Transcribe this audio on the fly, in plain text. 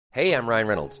Hey, I'm Ryan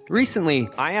Reynolds. Recently,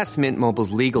 I asked Mint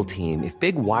Mobile's legal team if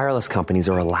big wireless companies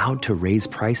are allowed to raise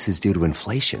prices due to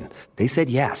inflation. They said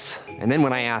yes. And then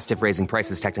when I asked if raising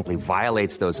prices technically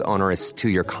violates those onerous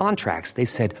two-year contracts, they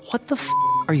said, "What the f***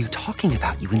 are you talking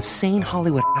about, you insane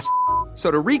Hollywood ass?" So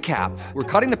to recap, we're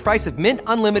cutting the price of Mint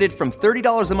Unlimited from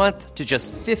 $30 a month to just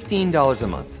 $15 a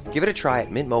month. Give it a try at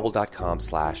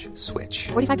mintmobile.com/switch.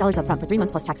 $45 up front for 3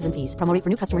 months plus taxes and fees. Promo rate for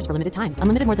new customers for limited time.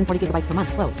 Unlimited more than 40 gigabytes per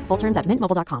month. Slows full terms at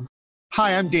mintmobile.com.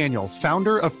 Hi, I'm Daniel,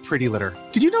 founder of Pretty Litter.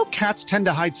 Did you know cats tend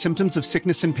to hide symptoms of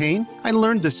sickness and pain? I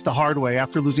learned this the hard way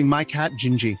after losing my cat,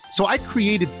 Gingy. So I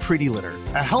created Pretty Litter,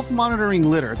 a health monitoring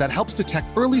litter that helps detect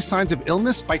early signs of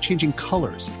illness by changing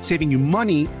colors, saving you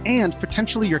money and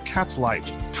potentially your cat's life.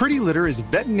 Pretty Litter is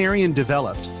veterinarian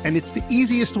developed, and it's the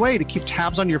easiest way to keep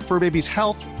tabs on your fur baby's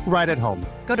health right at home.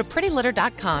 Go to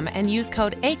prettylitter.com and use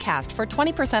code ACAST for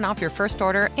 20% off your first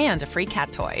order and a free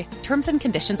cat toy. Terms and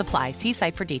conditions apply. See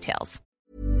site for details.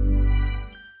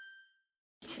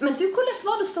 Men du, hvordan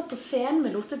var det å stå på scenen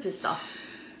med Lotepus da?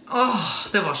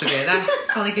 Det var så gøy det.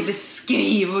 Kan ikke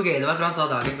beskrive hvor gøy det var, for han sa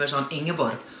dagen før sånn,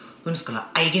 Ingeborg, hun skal ha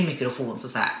egen mikrofon. Så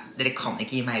sa jeg, dere kan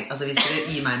ikke gi meg, altså hvis dere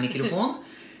gir meg en mikrofon,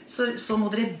 så må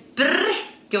dere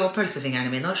brekke opp pølsefingrene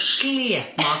mine og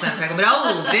slepe meg av scenen, for jeg kommer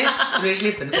aldri til å bli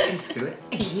slippende, for jeg elsker det.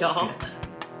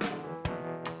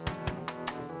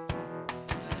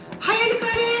 Hei,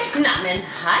 Kari! Nei, men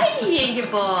hei,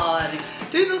 Ingeborg!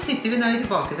 Du, nå sitter vi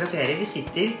tilbake fra ferie. Vi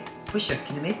sitter på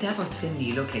kjøkkenet mitt. Det er faktisk en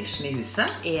ny location i huset.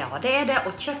 Ja, det er det.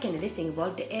 Og kjøkkenet ditt,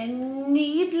 Ingeborg, det er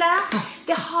nydelig.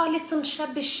 Det har litt sånn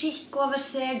shabby chic over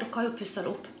seg. Dere har jo pusset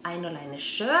det opp en og alene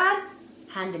selv.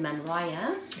 Handyman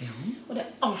Ryan. Ja. Og det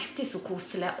er alltid så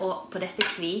koselig. Og på dette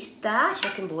hvite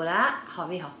kjøkkenbordet har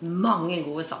vi hatt mange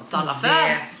gode samtaler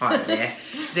før.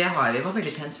 Det har vi. Det var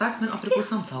veldig pent sagt. Men apropos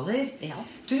samtaler. Ja.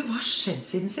 Du, hva har skjedd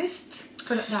siden sist?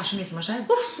 For det er så mye som har skjedd.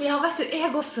 Ja, vet du, jeg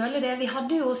også føler det. Vi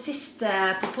hadde jo sist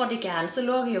på Podiken, så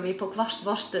lå jo vi på hvert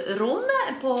vårt rom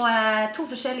på 2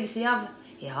 forskjellige sider av,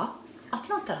 ja,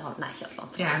 Atlanterhavet. Nei, ikke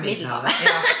Atlanterhavet. Middelhavet. Ja,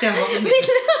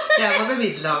 jeg var ved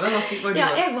Middelhavet. Var du? Ja,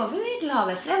 jeg var ved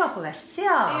Middelhavet, for jeg var på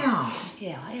vestsiden.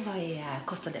 Ja, jeg var i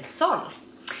Costa del Sol.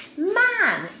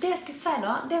 Men det jeg skulle si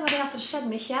da, det var det at det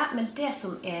skjedde mye, men det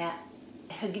som er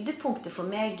høydepunktet for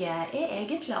meg er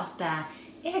egentlig at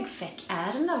jeg fikk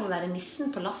æren av å være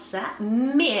nissen på lasset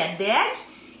med deg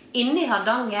inne i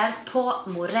Hardanger på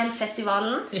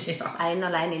Morellfestivalen. Ja. En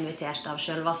alene invitert av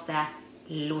selveste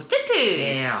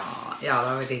Lotepus. Ja,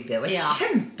 det var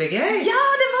kjempegøy. Ja,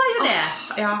 det var jo det.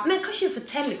 Ja. Men kan ikke du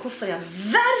fortelle hvorfor i all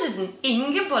verden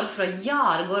Ingeborg fra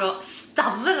Jar går og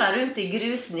stavrer rundt i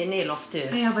grusen inne i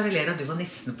Lofthus? Jeg bare ler at du var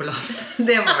nissen på lass.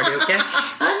 Det var det jo ikke.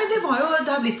 Nei, men det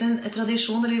har blitt en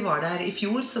tradisjon. Når vi var der i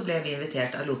fjor, så ble vi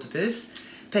invitert av Lotepus.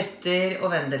 Petter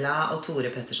og Vendela og Tore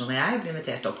Pettersson og jeg ble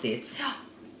invitert opp dit. Ja.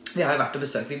 Vi har jo vært og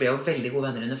besøkt, vi ble jo veldig gode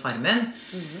venner under Farmen.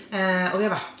 Og vi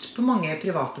har vært på mange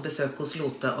private besøk hos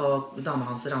Lote og dama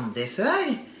hans Randi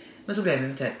før. Men så ble vi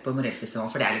invitert på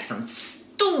Morellfestivalen, for det er liksom den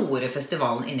store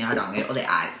festivalen inne i Hardanger. Og det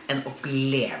er en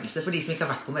opplevelse. For de som ikke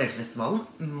har vært på Morellfestivalen,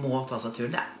 må ta seg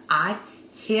turen. Det er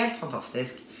helt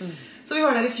fantastisk. Så vi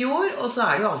var der i fjor, og så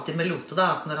er det jo alltid med Lote da,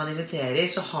 at når han inviterer,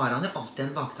 så har han jo alltid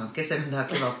en baktanke, selv om det er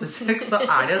privat besøk, så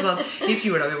er det jo sånn, i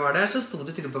fjor da vi var der, så stod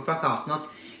det til på plakaten at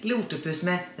Lotepus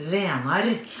med Venar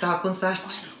skal ha konsert,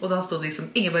 og da stod det liksom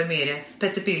Ingeborg Myhre,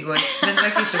 Petter Pilgaard, Vendela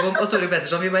Kirsebom og Tore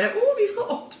Pettersson. Vi bare, vi skal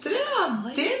opptre, ja,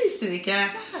 det visste vi ikke.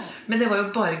 Men det var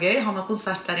jo bare gøy, han har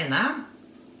konsert der inne.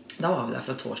 Da var vi der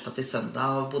fra torsdag til søndag,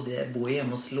 og bor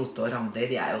hjemme hos Lote og Randi.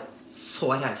 De er jo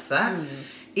så rause.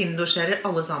 Innlosjerer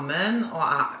alle sammen og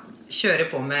kjører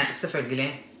på med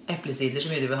selvfølgelig eplesider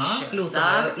så mye du vil ha.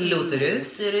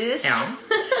 Loterus. Ja.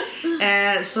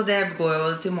 Så det går jo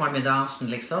til morgen, middag,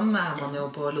 aften liksom. Er man jo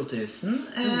på Loterusen.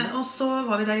 Og så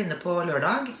var vi der inne på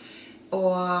lørdag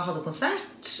og hadde konsert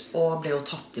og ble jo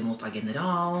tatt imot av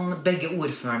generalen. Begge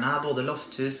ordførerne, både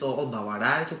Lofthus og Odda var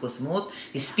der, tok oss imot.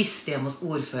 Vi spiste hjemme hos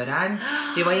ordføreren.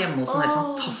 Vi var hjemme hos sånne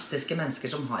fantastiske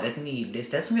mennesker som har et nydelig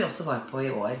sted, som vi også var på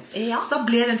i år. Ja. Så da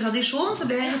ble det en tradisjon, så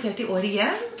ble jeg invitert i år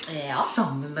igjen,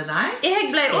 sammen med deg. Jeg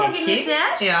ble også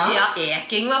invitert. Ja,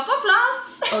 Eking var på plass.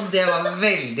 Og det var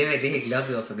veldig, veldig hyggelig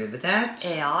at du også ble invitert.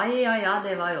 Ja,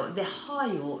 det var jo, det har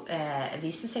jo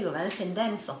vist seg å være en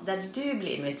tendens at der du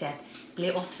blir invitert,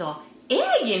 blir også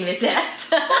jeg invitert.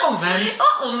 Og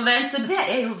omvendt. Så det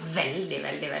er jo veldig,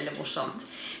 veldig, veldig morsomt.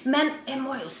 Men jeg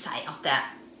må jo si at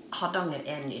Hardanger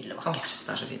er nydelig vakkert.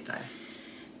 Det er så fint her.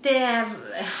 Det er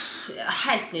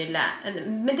helt nydelig.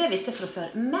 Men det visste jeg fra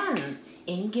før. Men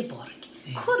Ingeborg,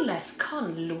 hvordan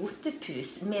kan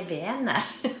Lotepus med venner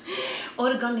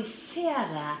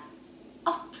organisere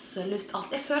absolutt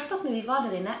alt. Jeg følte at når vi var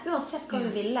der inne, uansett hva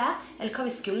vi ville, eller hva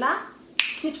vi skulle,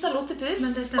 knipset lotepus,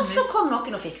 og så kom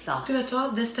noen og fikset. Du vet hva,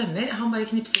 det stemmer. Han bare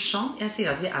knipser sånn. Jeg sier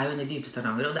at vi jo under dype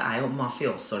Stavanger, og det jo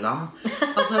mafiosoland.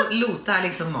 Altså, Lote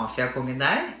liksom mafiakongen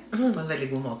der, på en veldig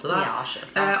god måte da. Ja,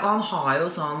 selvsagt. Og han har jo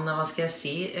sånn, hva skal jeg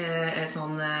si, et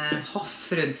sånn hoff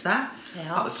rundt seg.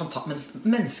 Ja. Men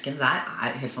menneskene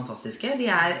der helt fantastiske. De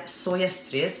så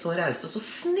gjestfrie, så rause, så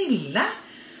snille.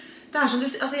 Det som du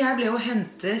sier, altså jeg ble jo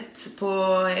hentet på,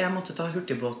 jeg måtte ta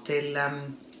hurtigbåt til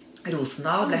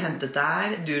Rosendal, ble hentet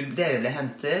der. Dere ble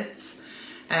hentet.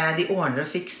 De ordner og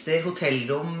fikser.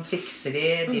 Hotellrom fikser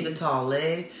de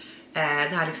betaler.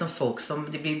 Det liksom folk som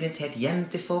de blir invitert hjem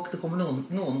til folk. Det kommer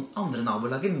noen andre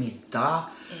nabolager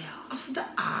middag. Ja. Altså det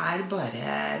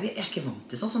bare vi ikke vant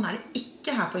til sånn det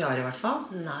ikke her på Jar i hvert fall.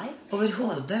 Nei.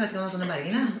 Overhodet, vet ikke om det sånn i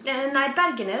Bergen Nei,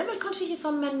 Bergen det vel kanskje ikke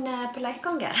sånn, men på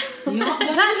Leikanger ja,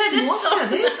 det små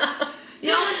steder.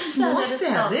 Ja, men små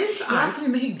steder så det så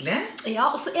mye med hyggelig. Ja,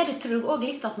 og så det tror jeg også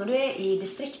litt at når du i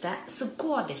distriktet, så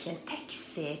går det ikke en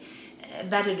taxi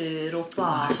bare du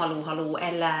roper hallo, hallo,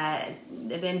 eller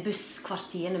det blir en buss hvert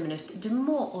 10. minutt. Du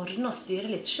må ordne og styre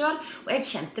litt selv, og jeg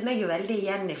kjente meg jo veldig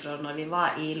igjen ifra når vi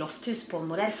var i Lofthus på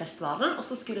Modellfestivalen, og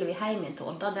så skulle vi hjem inn til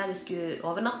Odda der vi skulle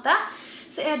overnatte,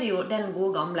 så det jo den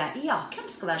gode gamle, ja, hvem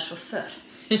skal være sjåfør?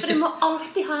 For du må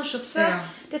alltid ha en sjåfør.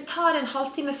 Ja. Det tar en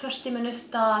halvtime, 40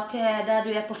 minutter til der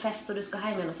du på fest og du skal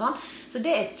hjem igjen og sånn. Så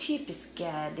det typisk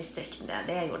distrikten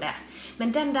det jo det.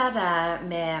 Men den der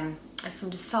med, som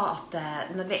du sa at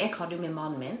jeg hadde jo med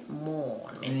mannen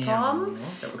min, Tom,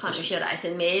 kan jo ikke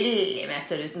reise en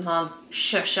millimeter uten han,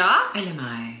 sjøsjakt. Eller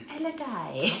meg. Eller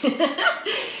deg.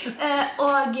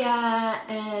 Og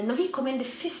når vi kom inn, det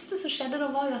første som skjedde da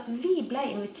var jo at vi ble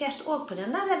invitert også på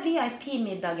den der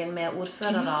VIP-middagen med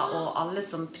ordførere og alle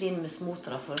som primus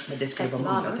motere for festivalen. Men det skulle bare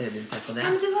mangle at dere ble invitert på det.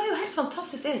 Ja, men det var jo helt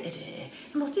fantastisk.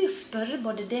 Jeg måtte jo spørre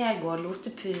både deg og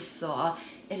Lotepus, og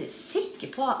du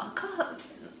sikker på hva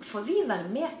får vi være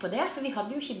med på det? For vi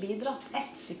hadde jo ikke bidratt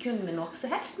 1 sekund med noe så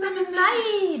helst.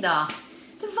 Nei da!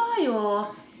 Det var jo...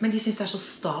 Men de synes det så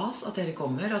stas at dere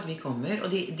kommer, at vi kommer,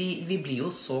 og vi blir jo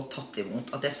så tatt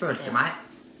imot at jeg følte meg,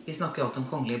 vi snakker jo alltid om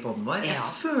kongelig i podden vår, jeg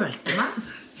følte meg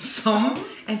som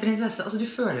en prinsesse. Altså du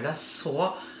føler deg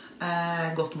så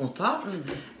godt mottatt,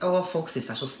 og folk synes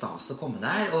det så stas å komme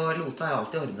der, og Lote har jo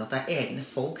alltid ordnet at det egne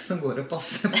folk som går og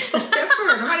passer på. Jeg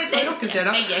føler meg litt sånn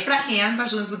rockestjerne, for det en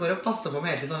person som går og passer på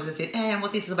meg hele tiden, hvis jeg sier, jeg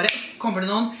må tisse, så bare kommer det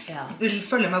noen,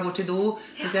 følger meg bort til do,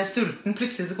 hvis jeg sulten,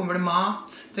 plutselig så kommer det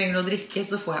mat, trenger noe å drikke,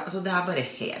 så får jeg, altså det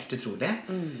bare helt utrolig.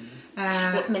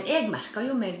 Men jeg merket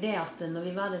jo meg det at når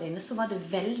vi var der inne, så var det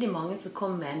veldig mange som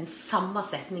kom med den samme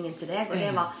setningen til deg, og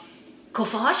det var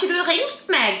hvorfor har ikke du ringt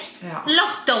meg?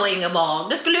 Lotto, Ingeborg.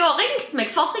 Du skulle jo ha ringt meg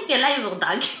forrige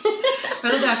lørdag.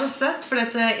 Men det så søtt, for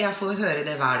jeg får høre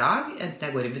det hver dag, enten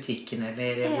jeg går i butikken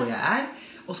eller hvor jeg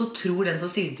og så tror den som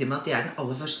sier til meg at jeg den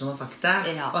aller første som har sagt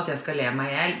det, og at jeg skal le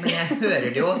meg ihjel, men jeg hører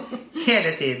det jo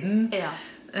hele tiden.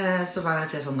 Så hver gang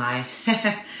jeg sier sånn, nei,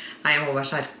 jeg må bare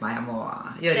skjerpe meg, jeg må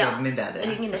gjøre jobben min bedre.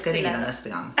 Jeg skal ringe deg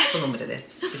neste gang på nummeret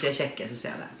ditt. Hvis jeg sjekker, så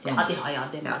ser jeg det. Ja,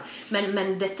 det må.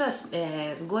 Men dette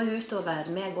går jo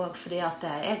utover meg også, fordi at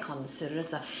jeg kan surre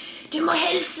rundt så du må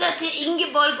helse til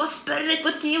Ingeborg og spørre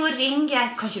hvor tid hun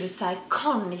ringer. Kan ikke du si,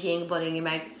 kan ikke Ingeborg ringe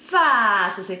meg?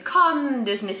 Vær så sier, kan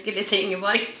du smiske litt til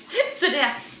Ingeborg? Så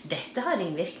dette har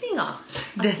ringvirkninger.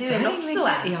 At du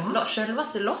Lotto,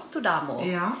 selveste Lotto-damo.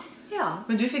 Ja,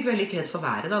 men du fikk veldig kred for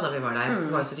været da vi var der.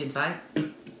 Det var jo så fint vær.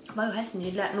 Det var jo helt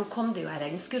nydelig. Nå kom det jo en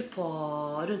regnskur på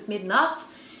rundt midnatt.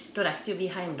 Da reiste jo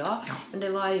vi hjem da. Men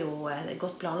det var jo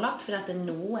godt planlagt, for at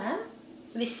noen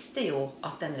visste jo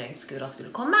at den regnskura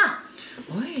skulle komme.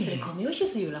 Så det kom jo ikke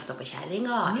så julaften på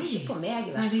kjerringa. Ikke på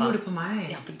meg i hvert fall. Nei, det gjorde det på meg.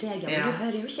 Ja, på deg, men du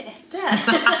hører jo ikke etter.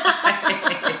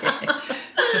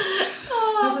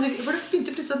 For det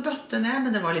begynte plutselig å bøtte ned,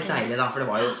 men det var litt deilig da, for det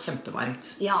var jo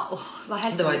kjempevarmt. Ja, det var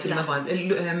helt det var jo til og med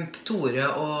varmt. Tore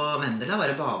og Vendela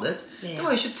var badet. Det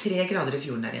var jo 23 grader i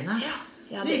fjorden der inne.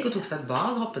 De gikk og tok seg et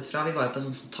bad, hoppet fra. Vi var jo på en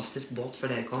sånn fantastisk båt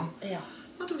før dere kom.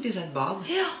 Da tok de seg et bad.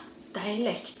 Ja,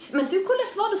 deiligt. Men du,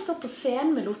 hvordan var det å stå på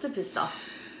scenen med Lotepus da?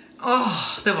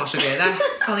 Det var så gøy det.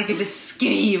 Jeg kan ikke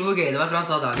beskrive hvor gøy det var, for han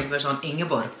sa dagen før sånn,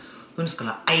 Ingeborg, hun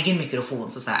skal ha egen mikrofon.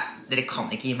 Så sa jeg, dere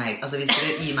kan ikke gi meg, altså hvis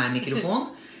dere gir meg en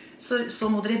mikrofon, så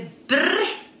må dere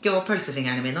brekke opp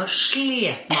pølsefingrene mine og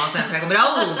slepe meg av scenen, for jeg kommer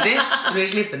aldri til å bli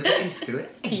slippende, for jeg elsker det.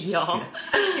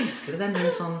 Jeg elsker det. Det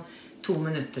min sånn 2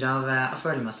 minutter av å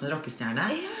føle meg som en rockestjerne.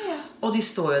 Og de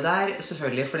står jo der,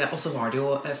 selvfølgelig, og så var det jo,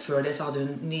 før det så hadde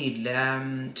hun nydelige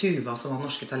Tuva som var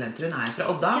Norske Talenter. Hun fra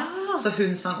Odda, så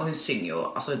hun sang, og hun synger jo,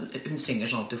 altså hun synger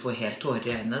sånn at du får helt tårer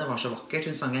i øynene, det var så vakkert.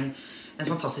 Hun sang en en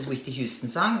fantastisk Whitney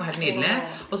Houston-sang, var helt nydelig.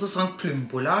 Og så sang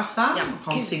Plumbo-Lars-sang.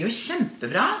 Han synger jo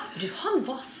kjempebra. Du, han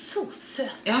var så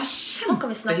søt. Ja,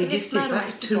 kjempehyggelig stype.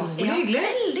 Utrolig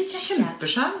hyggelig.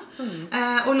 Kjempeskjønn.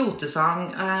 Og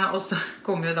Lotesang. Og så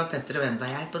kommer jo da Petter og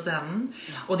Vendela og jeg på scenen.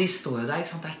 Og de står jo der,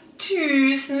 ikke sant? Det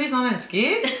tusenvis av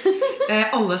mennesker.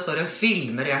 Alle står og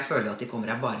filmer, og jeg føler at de kommer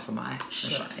her bare for meg. Så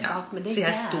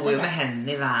jeg sto jo med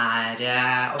hendene i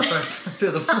været og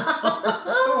prøvde å få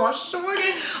det var så gøy.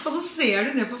 Og så ser du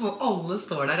ned på folk, alle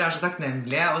står der og er så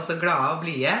takknemlige og så glade og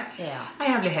blide.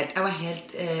 Jeg var helt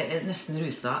nesten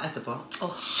rusa etterpå.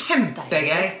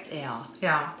 Kjempegøy.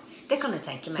 Ja. Det kan jeg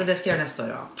tenke meg. Så det skal jeg gjøre neste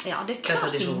år også. Ja, det er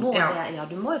klart du må det. Ja,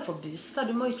 du må jo få boosta.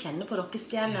 Du må jo kjenne på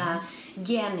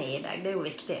rockestjerne-genet i deg. Det er jo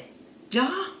viktig. Ja,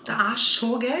 det er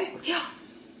så gøy. Ja,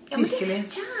 men det er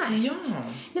kjært.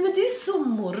 Nei, men du er så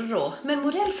moro. Men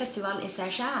Morellfestivalen i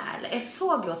seg selv. Jeg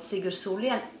så jo at Sigurd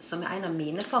Solhjell, som er en av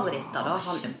mine favoritter, da,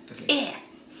 han er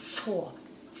så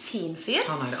fin fyr.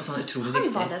 Han er utrolig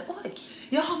dyktig. Han var der også.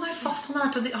 Ja, han er fast.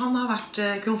 Han har vært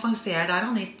konferansier der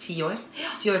han i 10 år.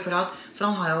 10 år på rad. For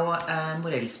han har jo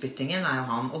Morellspyttingen er jo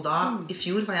han. Og da, i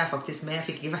fjor var jeg faktisk med. Jeg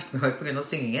fikk ikke vært med år på grunn av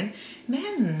syngingen.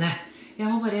 Men jeg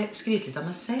må bare skryte litt av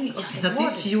meg selv og si at i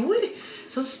fjor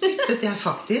så spyttet jeg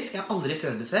faktisk. Jeg har aldri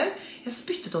prøvd det før. Jeg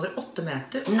spyttet over 8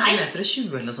 meter. 8 meter og 20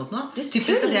 eller noe sånt nå.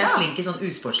 Typisk at jeg er flink i sånn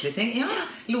usportslige ting. Ja,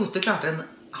 Lote klarte en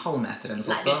halvmeter eller noe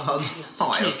sånt. Nei,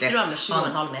 knuser du med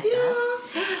 7,5 meter? Ja.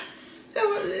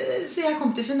 Så jeg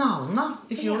kom til finalen da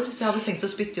i fjor. Så jeg hadde tenkt å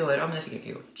spytte i året, men det fikk jeg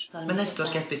ikke gjort. Men neste år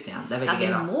skal jeg spytte igjen. Det er veldig gøy da.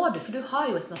 Ja, det må du, for du har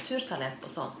jo et naturtalent på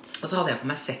sånt. Og så hadde jeg på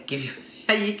meg sekk i fjor.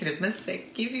 Jeg gikk rundt med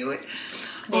sekk i fjor.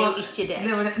 Det er jo ikke det.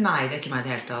 Nei, det er ikke meg i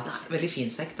det hele tatt. Veldig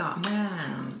fin sekk da.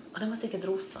 Men... Og den var sikkert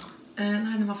rosa.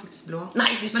 Nei, den var faktisk blå.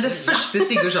 Nei, men det første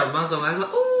Sigurd Schadman som var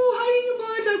sånn, hei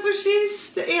Ingeborg, takk for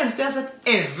sist. Det eneste jeg har sett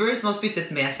ever som har spyttet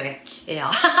med sekk. Ja.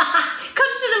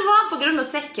 Kanskje det var på grunn av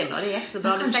sekken da. Det gikk så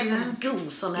bra. Du fikk sånn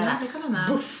god sånn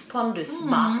buff pondus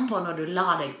bak på når du la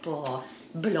deg på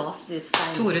blåse ut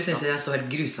stein. Tore synes jeg så helt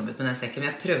grusom ut med den sekken.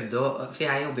 Men jeg prøvde for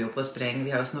jeg jobber jo på Spreng.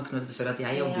 Vi har jo snakket om dette før, at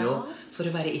jeg jobber jo for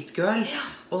å være it-girl.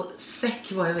 Og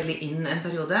sekk var jo veldig inn en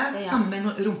periode. Sammen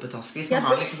med rumpetaske. Hvis man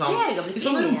har hvis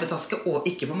man har rumpetaske og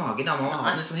ikke på magen, da må man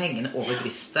ha den sånn hengende over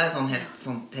brystet. Sånn helt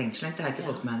sånn hengslengt. Det har jeg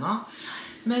ikke fått med ennå.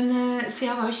 Men så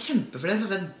jeg var jo kjempefornøyd.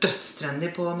 Jeg var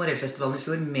dødstrendig på Morellfestivalen i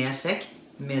fjor med sekk,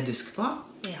 med dusk på.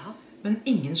 Men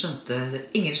ingen skjønte det.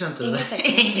 Ingen skjønte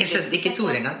ikke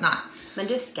Tore engang. Nei. Men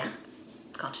dusken,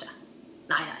 kanskje?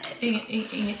 Nei,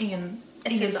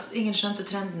 ingen skjønte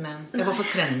trenden min. Jeg var for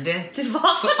trendy. Du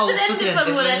var for trendy for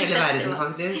hele verden,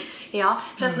 faktisk. Ja,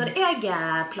 for at når jeg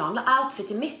planla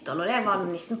outfit i mitt, og når jeg var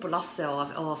nissen på lasset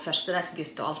og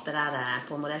førstereisgutt og alt det der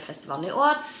på Morellfestivalen i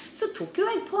år, så tok jo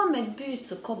jeg på meg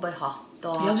boots og cowboyhatt.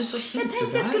 Ja, du så kjempebra. Jeg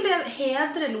tenkte jeg skulle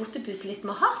hedre Lotepus litt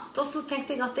med hatt, og så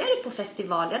tenkte jeg at er du på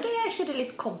festival? Ja, det er ikke det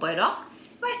litt cowboy da?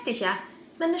 Vet ikke.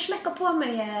 Men jeg smekket på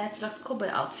meg et slags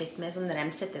cowboy-outfit med sånn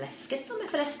remsete veske, som jeg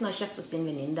forresten har kjøpt hos din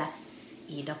venninne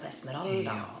Ida på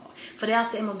Esmeralda. For det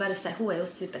at jeg må bare si, hun er jo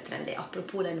supertrendy,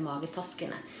 apropos denne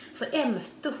magetaskene. For jeg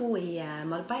møtte hun i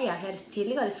Marbella her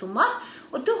tidligere i sommer,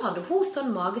 og da hadde hun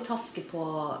sånn magetaske på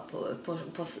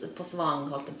svang,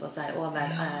 holdt jeg på å si, over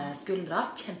skuldra.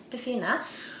 Kjempefine.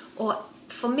 Og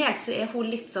for meg så er hun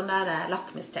litt sånn der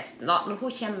lakmustesten. Når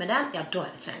hun kommer med den, ja, da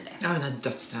er det trendy. Ja, hun er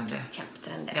dødstrendy.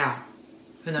 Kjempetrendy. Ja.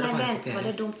 Nei, vent, var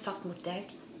det dumt sagt mot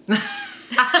deg? Nei,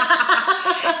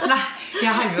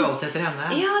 jeg henger jo alltid etter henne.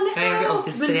 Ja, jeg blir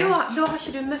alltid men da har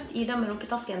ikke du møtt Ida med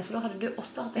rumpetasken, for da hadde du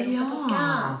også hatt en rumpetaske.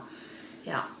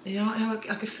 Ja, jeg har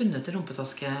ikke funnet en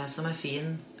rumpetaske som er fin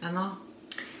ennå.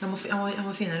 Jeg må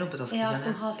finne en rumpetaske. Ja,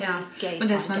 som har sånn litt gøy. Men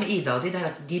det som er med Ida og de, det er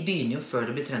at de begynner jo før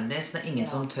det blir trendy, så det er ingen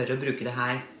som tør å bruke det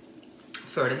her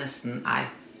før det nesten er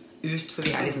ut, for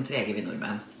vi er liksom trege vi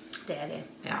nordmenn. Det er vi.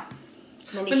 Ja.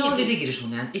 Men nå har vi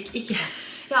digresjon igjen. Ikke.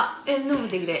 Ja, nå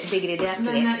digrederte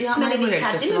vi. Men er vi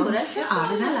ferdig med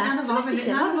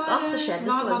Morellfestivalen?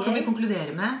 Hva kan vi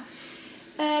konkludere med?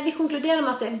 Vi konkluderer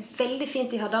med at det er veldig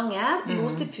fint i Hardanger.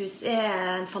 Lotepus er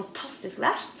en fantastisk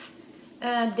vert.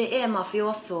 Det er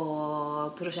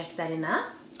mafioso-prosjekt der inne.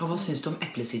 Og hva synes du om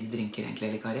eplesiderdrinker egentlig,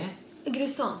 eller Kari?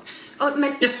 Grusomt.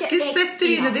 Jeg skulle sett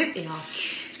trynet ditt!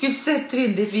 Skulle sett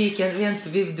trynet ditt.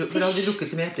 Vi drukket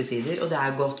så mye eplesider, og det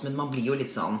er godt, men man blir jo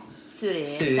litt sånn sur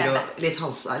og litt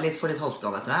halsbrann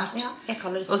etter hvert. Ja, jeg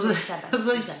kaller det sur. Og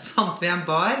så fant vi en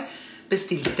bar,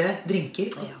 bestilte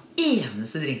drinker, og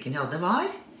eneste drinken jeg hadde var?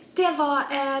 Det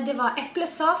var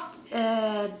eplesaft,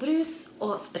 brus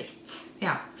og sprit.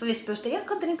 Ja. For vi spurte,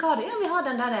 hva drink har du? Ja, vi har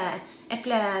den der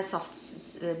eplesaft,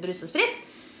 brus og sprit.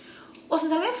 Og så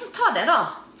tenkte vi, få ta det da.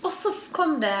 Og så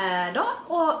kom det da,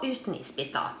 og uten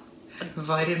isbiter.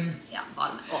 Varm. Ja,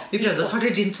 varm. Vi prøvde oss. Har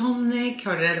dere gin tonic?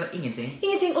 Har dere, det var ingenting.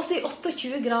 Ingenting. Også i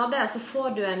 28 grader så får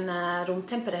du en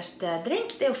romtemperert drink.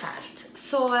 Det er jo fælt.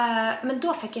 Så, men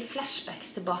da fikk jeg flashbacks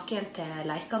tilbake igjen til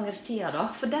Leikanger-tida da.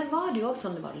 For der var det jo også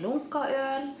sånn, det var lunka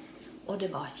øl, og det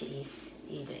var ikke is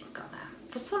i drinkene.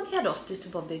 For sånn er det ofte ute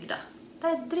på bygda. Det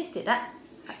er dritt i det.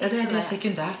 Ja, det er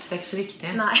sekundært, det er ikke så viktig.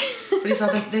 Nei. For de sa,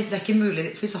 det er ikke mulig,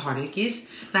 for så har de ikke is.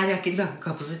 Nei, vi har ikke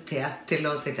kapasitet til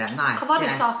å sitte her. Nei. Hva var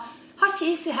det du sa? Har ikke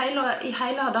is i hele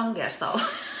Hardanger, sa hun.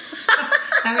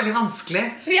 Det er veldig vanskelig.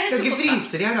 Du har ikke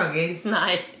fryser i Hardanger.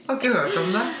 Nei. Har ikke hørt om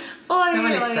det. Det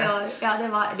var litt søtt. Ja, det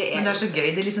men det er så gøy.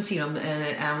 Det liksom sier om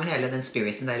hele den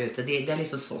spiriten der ute. Det er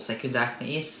liksom så sekundært med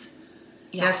is.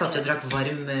 Ja, jeg satt og drakk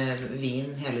varm vin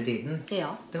hele tiden.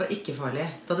 Ja. Det var ikke farlig.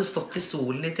 Det hadde stått i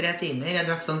solen i 3 timer. Jeg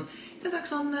drakk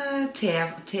sånn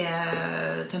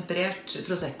te-temperert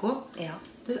Prosecco. Ja.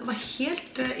 Det var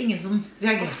helt ingen som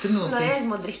reagerte noen ting. Når jeg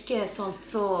må drikke sånt,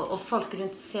 og folk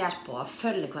rundt ser på,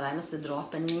 følger hver eneste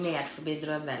dråpe ned forbi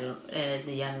drøvelen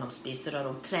gjennom spiserøret,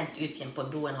 omtrent ut igjen på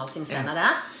do en halvtime senere,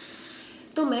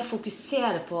 da må jeg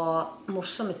fokusere på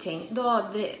morsomme ting.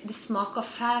 Det smaker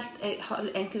fælt. Jeg har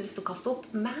egentlig lyst til å kaste opp,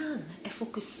 men jeg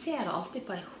fokuserer alltid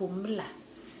på en humle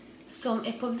som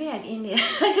er på vei inn i en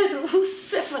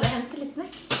rose for å hente litt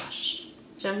nektar.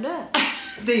 Skjønner du?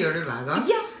 Det gjør du hver gang?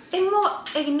 Ja, jeg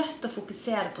er nødt til å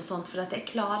fokusere på sånt, for at jeg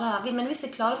klarer, men hvis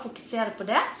jeg klarer å fokusere på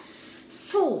det,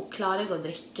 så klarer jeg å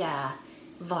drikke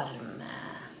varm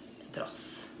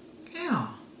bross.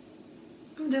 Ja.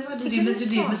 Det var, du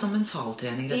driver med sånn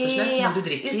mentaltrening, rett og slett, når du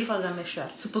drikker. Ja, utfordrer meg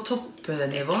selv. Så på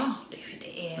toppnivå?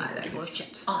 Nei, det er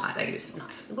grusomt. Nei, det er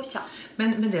grusomt. Det går ikke.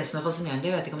 Men det som er fascinerende,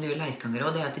 jeg vet ikke om de gjør Leikanger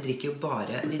også, det er at de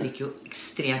drikker jo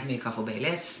ekstremt mye kaffe og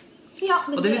Baileys. Ja,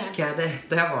 men og det husker jeg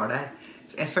da jeg var der.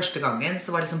 Første gangen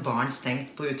så var liksom barn stengt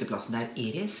på uteplassen der,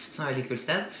 Iris, som er et veldig kult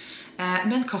sted.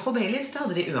 Men kaffe og Baileys, det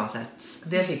hadde de uansett.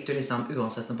 Det fikk du liksom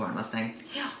uansett når barnet var stengt.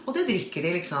 Og det drikker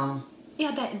de liksom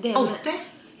alltid.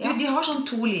 De har sånn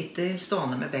 2 liter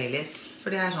stående med Baileys.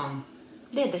 For det er sånn...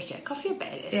 Det drikker jeg. Kaffe og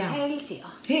Baileys hele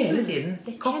tiden. Hele tiden.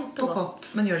 Det er kopp på kopp.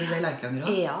 Men gjør de det i Leikanger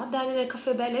også? Ja, der er det kaffe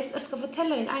og Baileys. Jeg skal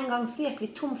fortelle deg, en gang så gikk vi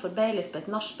tom for Baileys på et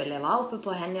nachspiel jeg var oppe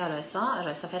på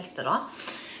Henjarøysa-feltet da.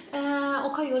 Og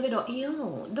hva gjorde vi da?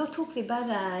 Jo, da tok vi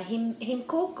bare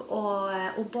himkok og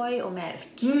O'boy og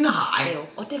melk. Nei! Jo,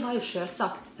 og det var jo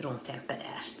selvsagt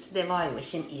romtemperert. Det var jo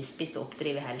ikke en isbit å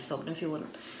oppdrive hele Sognefjorden.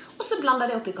 Og så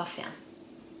blandet det opp i kaffen.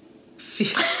 Fy,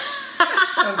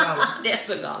 så gale. Det er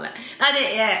så gale. Nei, det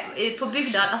er på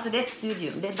bygda, altså det er et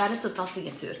studium. Det er bare til å ta seg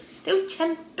en tur. Det er jo et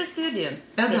kjempestudium.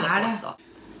 Ja, det er det.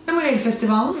 Men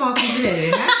Morellfestivalen, hva konkluderer vi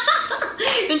med?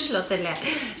 Unnskyld at jeg ler.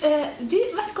 Du,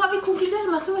 vet du hva? Vi konkluderer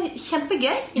med at det var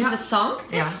kjempegøy, interessant.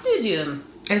 Et studium.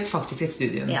 Faktisk et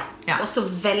studium. Ja. Og så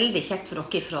veldig kjekt for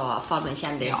dere fra Farmen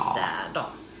Kjendis da.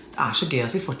 Det er så gøy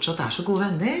at vi fortsatt er så gode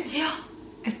venner. Ja.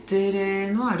 Nå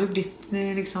er det jo blitt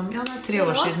liksom, ja, det er 3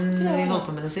 år siden vi holdt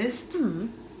på med det sist.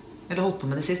 Eller holdt på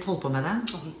med det sist, holdt på med det.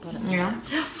 Ja.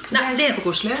 Det er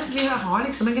kjempekoselig. Vi har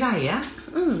liksom en greie.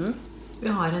 Vi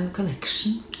har en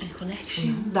connection.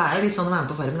 Det er jo litt sånn å være med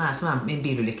på Farmen. Det er som å være med i en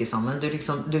bilulykke sammen.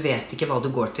 Du vet ikke hva du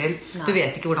går til. Du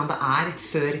vet ikke hvordan det er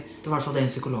før. Det var i hvert fall det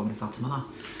en psykologen sa til meg da.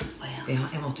 Ja,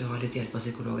 jeg måtte jo ha litt hjelp av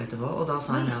psykolog etterpå. Og da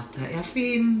sa han at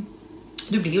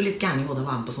du blir jo litt gærne i hodet av å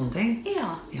være med på sånne ting.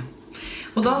 Ja.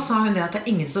 Og da sa hun det at det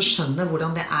er ingen som skjønner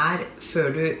hvordan det er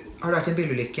før du har vært i en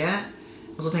bilulykke,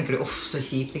 og så tenker du, så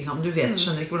kjipt, liksom. Du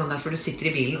skjønner ikke hvordan det er før du sitter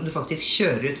i bilen, og du faktisk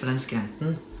kjører ut for den skrenten.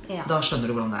 Da skjønner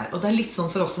du hvordan det er. Og det er litt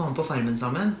sånn for oss som var med på Farmen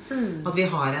sammen, at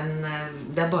vi har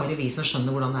det er bare vi som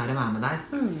skjønner hvordan det er å være med der.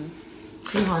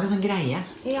 Så vi har en sånn greie.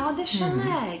 Ja, det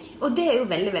skjønner jeg. Og det er jo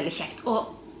veldig, veldig kjekt.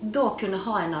 Og da kunne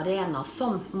ha en arena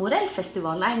som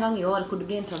Morellfestivalen en gang i år, hvor det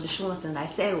blir en tradisjon at den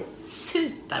reiser, er jo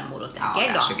supermoro, tenker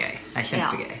jeg da. Ja, det er så gøy. Det er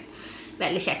kjempegøy.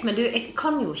 Veldig kjekt. Men du, jeg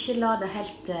kan jo ikke la det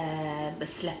helt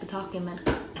slippe taket, men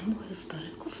jeg må jo spørre,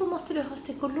 hvorfor måtte du ha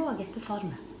psykolog etter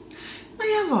Farmen? Nei,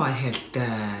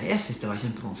 jeg synes det var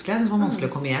kjempevanskelig. Jeg synes det var vanskelig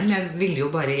å komme hjem. Jeg ville jo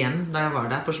bare hjem. Da jeg var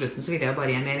der på slutten, så ville jeg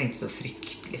bare hjem. Jeg ringte jo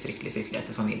fryktelig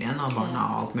etter familien og barna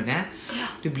og alt mulig.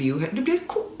 Du blir jo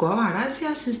koko av å være der, så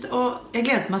jeg synes det, og jeg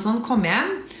gledet meg sånn, kom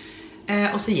hjem,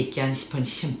 og så gikk jeg på en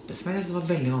kjempesmell. Det var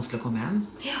veldig vanskelig å komme hjem.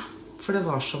 For det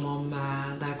var som om,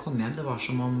 da jeg kom hjem, det var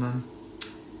som om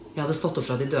jeg hadde stått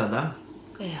opp fra de døde.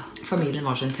 Familien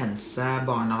var så intense,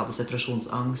 barna hadde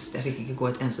separasjonsangst, jeg fikk ikke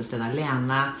gå et eneste sted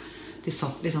alene. De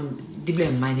ble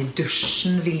med meg inn i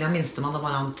dusjen. William minstemann, da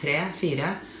var han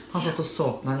 3-4. Han satt og så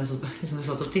på meg liksom jeg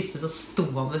satt og tistet, så sto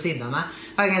han ved siden av meg.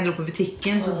 Hver gang jeg dro på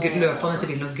butikken, så løp han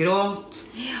etter bilen og gråt.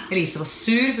 Elise var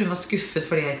sur, for hun var skuffet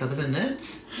fordi jeg ikke hadde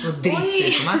vunnet. Hun var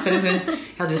dritsur på meg, selv om jeg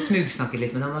hadde jo smugsnakket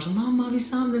litt med dem. Hun var sånn, mamma, vi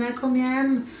savner deg, kom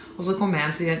hjem. Og så kom jeg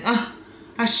hjem og sier hun,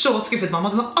 jeg er så skuffet, mamma,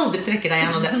 du må aldri trekke deg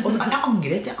igjen. Og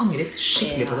jeg angret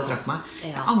skikkelig på at jeg trakk meg.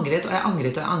 Jeg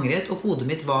angret, og hodet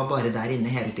mitt var bare der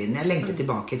inne hele tiden. Jeg lengtet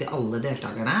tilbake til alle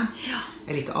deltakerne.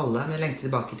 Eller ikke alle, men jeg lengtet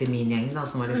tilbake til min gjeng da,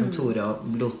 som var liksom Tore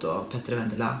og Lote og Petter og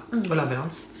Vendela og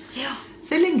Lavrans.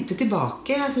 Så jeg lengtet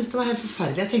tilbake. Jeg synes det var helt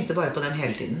forferdelig. Jeg tenkte bare på dem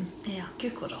hele tiden. Ja,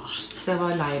 gud, hvor rart. Så jeg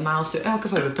var lei meg og sur. Jeg var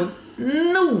ikke forberedt på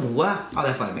noe av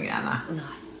det farmegreiene.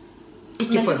 Nei.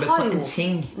 Ikke forberedt på en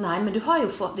ting. Nei, men du har jo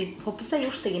fått, jeg håper jeg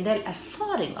gjort deg en del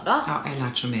erfaringer da. Ja, jeg har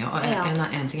lært så mye. Og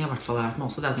en ting jeg i hvert fall har lært meg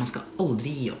også, det er at man skal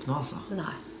aldri gi opp noe, altså.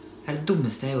 Nei. Det er det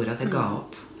dummeste jeg gjorde, at jeg ga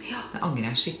opp. Det angrer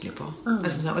jeg skikkelig på.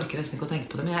 Jeg synes jeg orker nesten ikke å tenke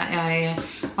på det, men jeg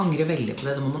angrer veldig på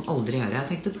det. Det må man aldri gjøre. Jeg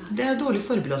tenkte, det er dårlig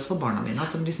forbilde også for barna mine,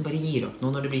 at de liksom bare gir opp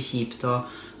noe når det blir kjipt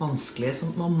og vanskelig, så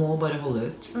man må bare holde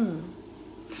ut.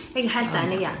 Jeg er helt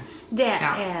enig. Det er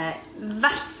i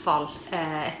hvert fall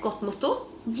et godt motto.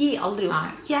 Gi aldri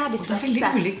opp. Gjør ditt beste. Det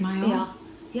er veldig ulikt meg også.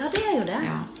 Ja, det er jo det.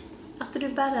 At du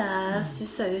bare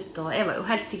susser ut. Og jeg var jo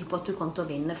helt sikker på at du kom til å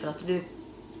vinne, for at du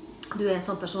er en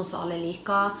sånn person som alle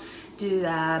liker. Du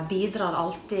bidrar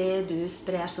alltid. Du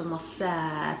sprer så masse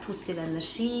positiv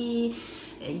energi.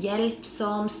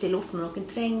 Hjelpsom, stille opp når noen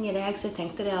trenger deg. Så jeg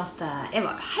tenkte det at jeg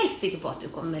var helt sikker på at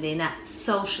du kom med dine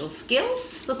social skills.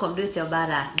 Så kom du til å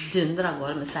bare dundre av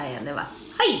gårde med seieren. Det var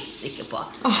helt sikker på.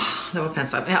 Det var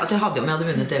pensam. Altså, om jeg hadde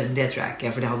vunnet det tror jeg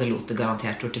ikke, for jeg hadde Lote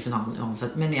garantert gjort til finalen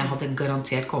uansett. Men jeg hadde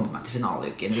garantert kommet meg til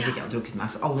finaleuken hvis ikke jeg hadde trukket meg.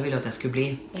 For alle ville at jeg skulle bli.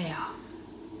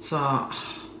 Så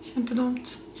kjempedumt.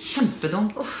 Men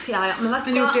vet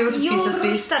du hva?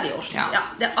 Gjort. Ja,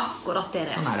 det er akkurat det.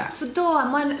 Sånn er det. Så da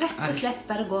må en rett og slett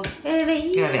bare gå. Jeg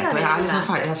vet, og jeg er liksom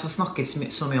ferdig. Jeg har snakket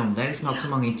så mye om det. Jeg har hatt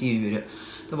så mange intervjuer.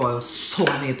 Det var jo så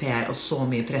mye PR og så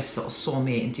mye presse og så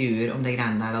mye intervjuer om det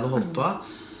greiene der jeg hadde holdt på.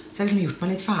 Så jeg har liksom gjort meg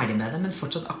litt ferdig med det, men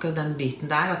fortsatt akkurat den biten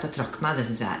der, at jeg trakk meg, det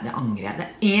synes jeg, det angrer jeg. Det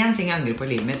er en ting jeg angrer på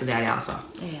i livet mitt, og det er det, altså.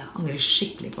 Jeg angrer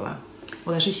skikkelig på det. Og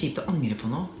det er så kjipt å angre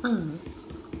på noe.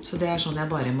 Så det er sånn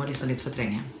jeg bare må liksom litt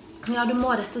fortrenge. Ja, du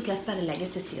må rett og slett bare legge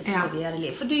til siden så det gjør i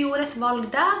liv. For du gjorde et valg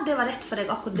der, det var rett for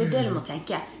deg akkurat. Det er det du må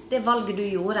tenke. Det valget du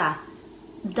gjorde,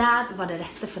 der var det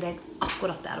rette for deg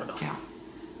akkurat der og da.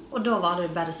 Og da var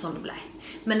det bare sånn det ble.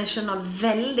 Men jeg skjønner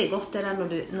veldig godt det der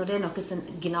når det er noe som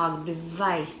gnag. Du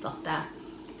vet at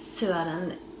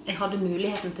søren, jeg hadde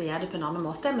muligheten til å gjøre det på en annen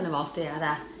måte, men jeg valgte å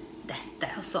gjøre dette,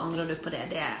 og så angrer du på det.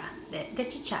 Det er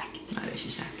ikke kjekt. Nei, det er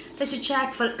ikke kjekt. Det er ikke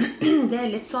kjekt, for det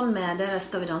er litt sånn med det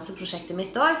Skal vi danse-prosjektet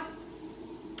mitt også.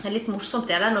 Det er litt morsomt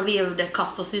det der, når vi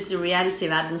kastet oss ut i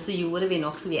reality-verdenen, så gjorde vi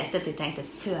noe som vi ettertid tenkte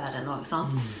søren også,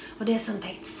 sant? Og det er sånn jeg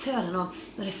tenkte søren også,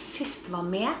 når jeg først var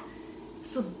med,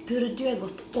 så burde jeg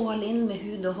gått all in med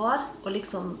hud og hår, og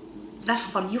liksom i hvert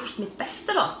fall gjort mitt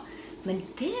beste da. Men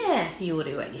det gjorde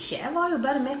jo jeg ikke. Jeg var jo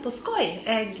bare med på skoj.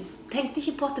 Jeg tenkte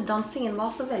ikke på at dansingen var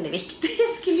så veldig viktig.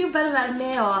 Jeg skulle jo bare være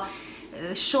med og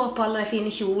se på alle de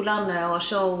fine kjolene og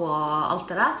show og alt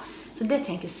det der. Så det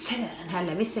tenker jeg søren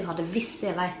heller. Hvis jeg hadde visst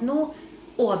det jeg vet nå,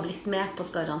 og blitt med på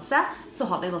Skal vi danse, så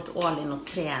hadde jeg gått all in og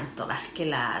trent og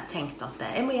virkelig tenkt at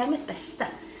jeg må gjøre mitt beste.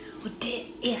 Og det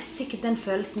er sikkert den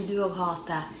følelsen du også har, at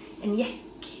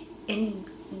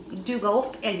du ga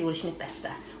opp, jeg gjorde ikke mitt beste.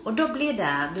 Og da blir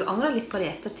det, du angrer litt på det i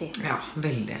ettertid. Ja,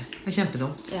 veldig. Det er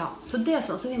kjempedumt. Ja, så det er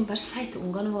sånn, så vi må bare si til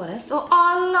ungene våre, og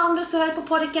alle andre som hører på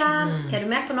podcasten, er du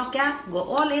med på noe, gå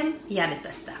all in, gjør ditt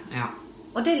beste. Ja.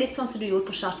 Og det er litt sånn som du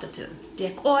gjorde på charterturen. Du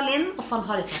gikk all in, og fann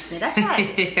Harry-testen i det, sier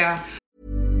du.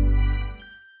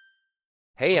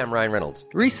 Hey, I'm Ryan Reynolds.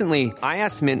 Recently, I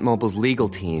asked Mint Mobile's legal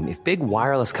team if big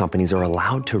wireless companies are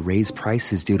allowed to raise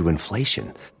prices due to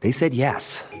inflation. They said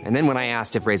yes. And then when I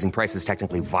asked if raising prices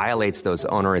technically violates those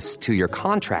onerous two-year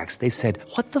contracts, they said,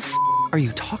 what the f*** are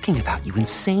you talking about, you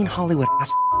insane Hollywood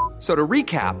ass f- So to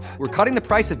recap, we're cutting the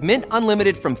price of Mint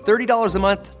Unlimited from $30 a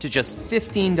month to just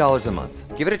 $15 a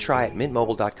month. Give it a try at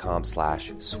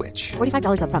mintmobile.com/switch.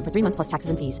 $45 up front for 3 months plus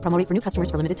taxes and fees. Promo rate for new customers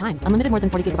for limited time. Unlimited more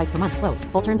than 40 gigabytes per month. Slows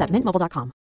full terms at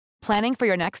mintmobile.com. Planning for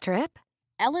your next trip?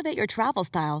 Elevate your travel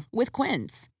style with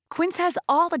Quince. Quince has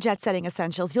all the jet-setting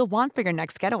essentials you'll want for your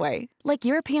next getaway, like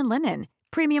European linen,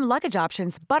 premium luggage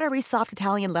options, buttery soft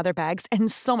Italian leather bags,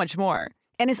 and so much more.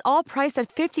 And is all priced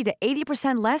at 50 to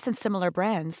 80% less than similar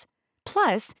brands.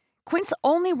 Plus, Quince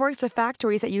only works with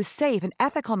factories that use safe and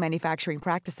ethical manufacturing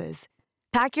practices.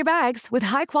 Pack your bags with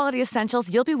high-quality essentials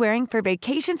you'll be wearing for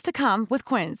vacations to come with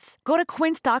Quince. Go to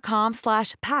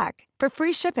quince.com/pack for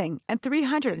free shipping and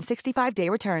 365-day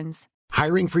returns.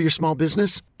 Hiring for your small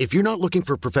business? If you're not looking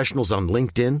for professionals on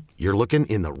LinkedIn, you're looking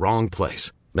in the wrong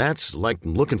place. That's like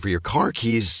looking for your car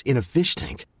keys in a fish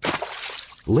tank.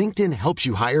 LinkedIn helps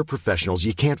you hire professionals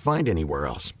you can't find anywhere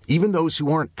else, even those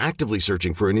who aren't actively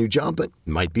searching for a new job but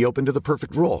might be open to the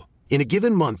perfect role. In a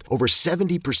given month, over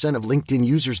 70% of LinkedIn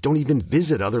users don't even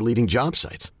visit other leading job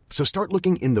sites. So start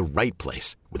looking in the right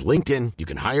place. With LinkedIn, you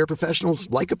can hire professionals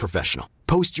like a professional.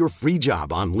 Post your free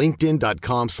job on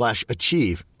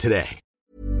linkedin.com/achieve today.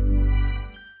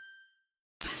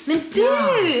 Men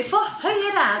du, få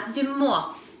høre! Du må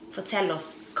fortelle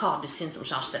oss hva du syns om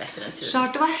charter etter den turen.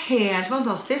 Charter var helt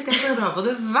fantastisk. Jeg skal dra på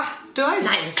det hvert år.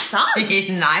 Nei, sant?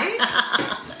 Nei.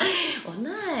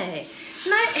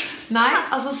 Nei,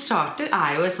 altså charter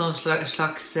jo et sånn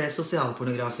slags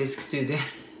sosialpornografisk studie.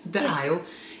 Det jo,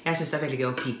 jeg synes det veldig gøy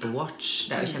å people watch.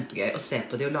 Det jo kjempegøy å se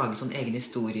på de og lage sånne egne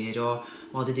historier og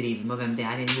hva de driver med og hvem de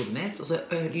inni hodet mitt. Og så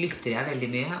lytter jeg veldig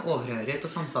mye. Jeg overhører på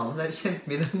samtalen. Det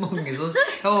kjempemye mange som...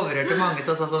 Jeg overhørte mange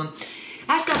som sa sånn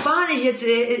jeg skal faen ikke...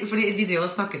 Fordi de drev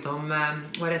og snakket om...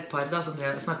 var et par da, som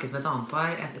drev og snakket med et annet par.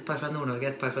 Et par fra Nord-Norge,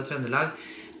 et par fra Trøndelag.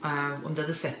 Om de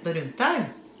hadde sett noe rundt der.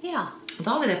 Ja. Da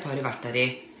hadde det paret vært der i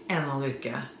 1,5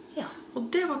 uke. Ja. Og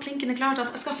det var klinkende klart at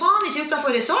jeg skal faen ikke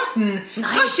utenfor resorten.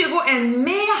 Skal ikke gå 1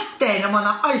 meter når man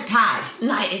har alt her.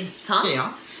 Nei, det sant? Ja,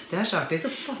 det charter.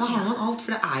 Da har man alt,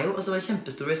 for det jo altså, en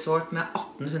kjempestor resort med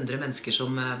 1800 mennesker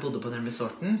som bodde på den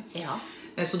resorten. Ja.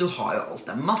 Så du har jo alt.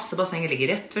 Det masse bassenger,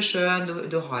 ligger rett ved sjøen.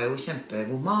 Du har jo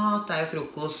kjempegod mat. Det jo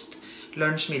frokost,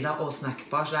 lunsj, middag og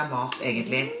snackbar. Så det mat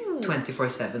egentlig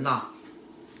 24/7 da.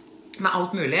 Med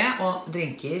alt mulig, og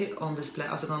drinker on display.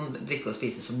 Altså kan drikke og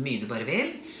spise så mye du bare vil.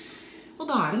 Og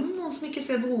da det noen som ikke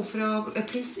ser behov for å...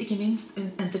 Pluss, ikke minst,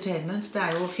 entertainment. Det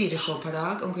jo 4 show per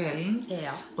dag om kvelden.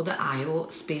 Ja. Og det jo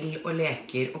spill og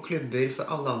leker og klubber for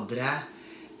alle aldre.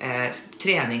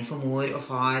 Trening for mor og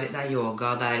far. Det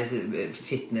yoga, det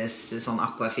fitness, sånn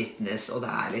aquafitness, og det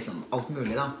liksom alt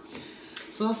mulig da.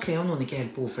 Så da ser jo noen ikke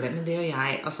helt behov for det. Men det gjør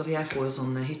jeg. Altså, jeg får jo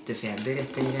sånn hyttefeber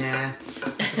etter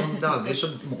noen dager, så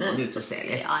må man ut og se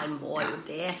litt. Ja, jeg må jo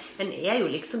det. Men jo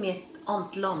liksom i et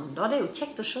annet land, da. Det jo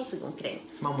kjekt å se seg omkring.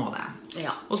 Man må det.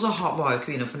 Ja. Og så var jo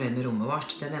kvinner fornøyd med rommet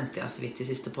vårt. Det nevnte jeg så vidt i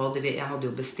siste podd. Jeg hadde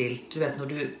jo bestilt, du vet når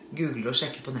du googler og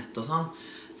sjekker på nett og sånn,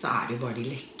 så det jo bare de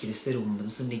lekreste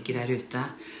rommene som ligger der ute.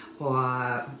 Og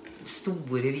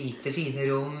store, hvite, fine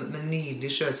rom med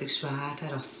nydelig sjøsikt, svær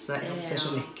terrasse. Det ser så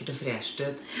lekkert og fresht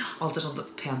ut. Alt sånn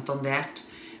pent dandert.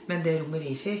 Men det rommet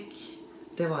vi fikk,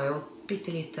 det var jo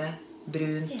bittelite,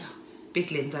 brunt,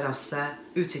 bitteliten terrasse,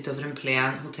 utsikt over en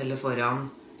plen, hotellet foran,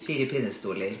 4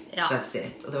 pinnestoler. That's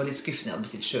it. Og det var litt skuffende, jeg hadde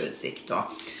bestilt sjøutsikt. Og,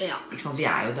 liksom, vi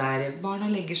jo der, barna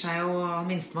legger seg jo,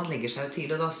 minstemann legger seg jo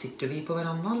tidlig, og da sitter vi på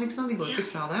verandaen, liksom. Vi går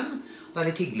ikke fra dem. Og det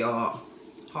litt hyggelig å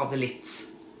ha det litt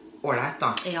ålreit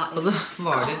da. Og så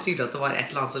var det tydelig at det var et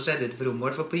eller annet som skjedde ut på rommet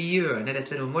vårt, for på hjørnet rett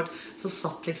ved rommet vårt, så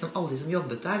satt liksom alle de som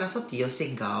jobbet der, da satt de og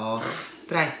sigga og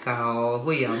preika og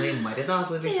hoia og innmari da,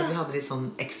 så liksom vi hadde litt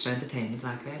sånn ekstra entertainment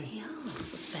hver kveld. Ja,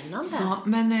 så spennende. Så,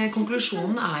 men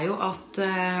konklusjonen jo at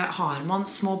har man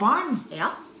små barn,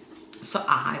 så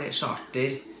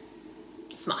charter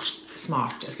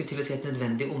smart. Jeg skulle til å si et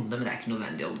nødvendig onde, men det ikke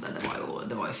nødvendig onde.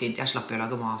 Det var jo fint. Jeg slapp jo å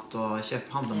lage mat og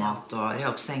handle mat og re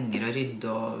opp senger og rydde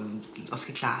og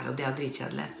vaske klær, og det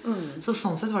dritkjedelig. Så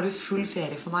sånn sett var det full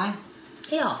ferie for meg.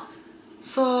 Ja.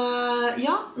 Så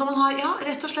ja,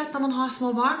 rett og slett når man har små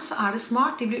barn, så det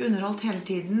smart. De blir underholdt hele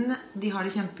tiden. De har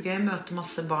det kjempegøy, møter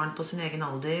masse barn på sin egen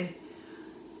alder.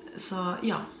 Så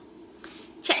ja.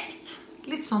 Kjekt.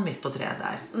 Litt sånn midt på treet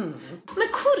der. Men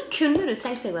hvor kunne du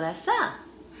tenkt deg å reise?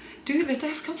 Du, vet du,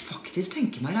 jeg kan faktisk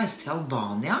tenke meg å reise til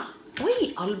Albania.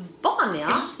 Oi, Albania?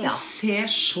 Ja, det ser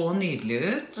så nydelig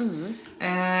ut.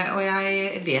 Og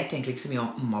jeg vet egentlig ikke så mye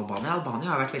om Albania. Albania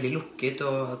har vært veldig lukket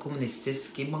og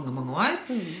kommunistisk i mange, mange år.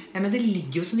 Men det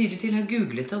ligger jo så nydelig til. Jeg har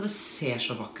googlet det, og det ser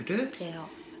så vakkert ut.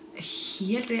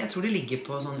 Jeg tror det ligger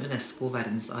på sånn UNESCO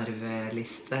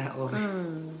verdensarvliste over.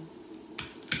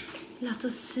 La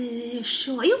oss se.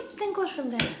 Jo, den går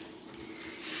fremdeles.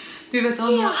 Du vet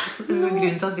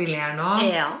grunnen til at vi ler nå,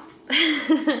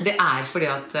 det fordi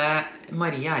at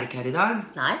Maria ikke her i dag.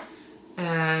 Nei.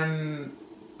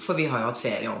 For vi har jo hatt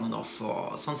ferie on and off,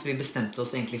 og sånn, så vi bestemte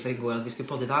oss egentlig for i går at vi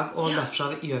skulle podde i dag, og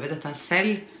derfor gjør vi dette her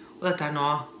selv, og dette nå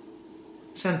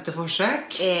 5.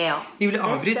 forsøk. Vi blir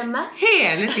avbrytt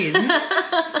hele tiden.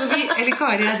 Så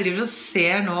Kari og jeg driver og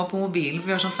ser nå på mobilen, for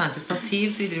vi har sånn fancy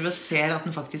stativ, så vi driver og ser at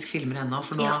den faktisk filmer ennå.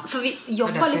 For vi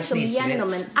jobber liksom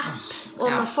gjennom en app, og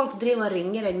når folk driver og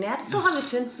ringer deg ned, så har vi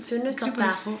funnet ut at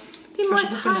vi må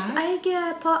ha et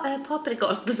eget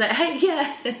paprika, et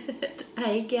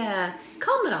eget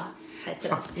kamera. heter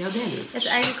det. Ja, det er lurt. Et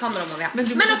eget kamera må vi ha. Men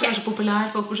du må slutte å være så populær.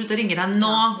 Folk må slutte å ringe deg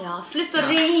nå. Ja, slutt å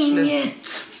ringe.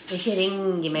 Ikke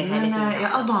ringe meg hele tiden. Ja,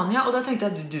 Albania, og da tenkte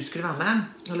jeg at du skulle være med.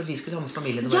 Eller vi skulle ta med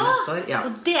familien vår neste år. Ja,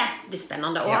 og det blir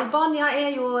spennende. Og Albania er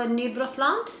jo nybrått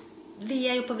land. Vi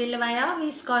er jo på ville veier.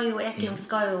 Eking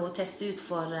skal jo teste ut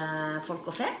for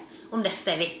folk og fe om dette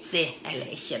er vitsig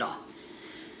eller ikke da.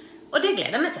 Og det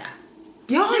gleder jeg meg til.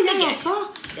 Ja, jeg også.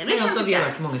 Det blir kjempekjent. Vi har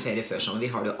ikke mange ferier før sammen. Vi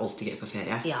har det jo alltid gøy på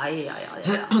ferie. Ja.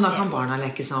 Og da kan barna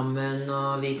leke sammen,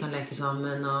 og vi kan leke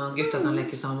sammen, og gutta kan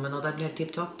leke sammen, og det blir helt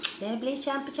tipp-topp. Det blir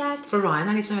kjempekjekt. For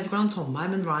Ryan er litt sånn, jeg vet ikke hvordan Tom er,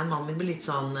 men Ryan, mannen min, blir litt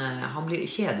sånn, han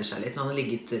kjeder seg litt når han har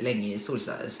ligget lenge i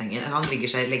solsengen. Han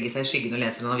legger seg i skyggen og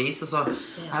leser en avis, og så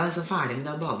er han liksom ferdig med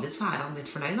det å bade litt, så er han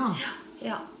litt fornøyd da.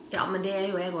 Ja, men det er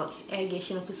jo jeg også. Jeg er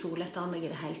ikke noe solet av meg i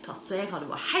det hele tatt, så jeg hadde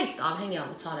vært helt avhengig av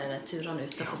å ta de turene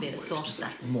ute forbi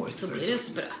resortet. Så blir du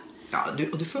sprø. Ja, og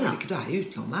du føler ikke du er i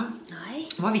utlandet. Nei.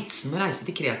 Hva er vitsen med å reise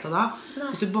til Kreta da? Nei.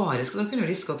 Hvis du bare skal, da kunne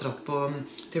du liksom dratt på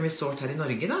til resort her i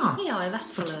Norge da. Ja, i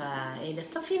hvert fall i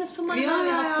dette fine sommeren vi har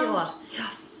hatt i år.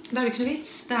 Ja. Det er jo ikke noe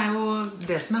vits. Det er jo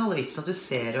det som er alle vitsen, at du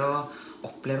ser og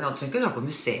opplever. Du trenger ikke dra på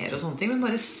museer og sånne ting, men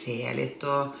bare se litt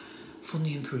og få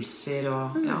nye impulser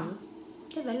og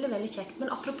Det er veldig, veldig kjekt. Men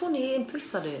apropos nye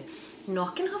impulser,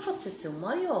 noen har fått seg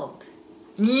sommerjobb.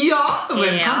 Ja,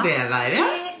 hvem kan det være?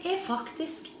 Det er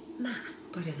faktisk meg.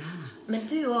 Bare det. Men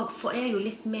du også er jo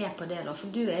litt med på det da,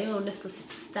 for du er jo nødt til å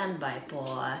sitte standby på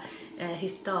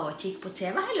hytta og kikke på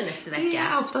TV hele neste veke. Jeg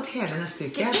er opptatt hele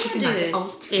neste uke. Jeg skal si nei til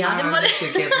alt. Ja, det må det. Neste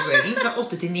uke på kvelden, fra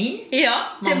 8 til 9. Ja,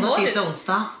 det må mandag, du. tirsdag,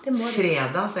 onsdag.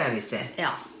 Fredag, så jeg viser.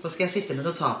 Ja. Så skal jeg sitte med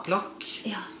notatblokk.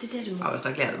 Ja, det er det du må. Ja, vet du,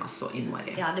 jeg gleder meg så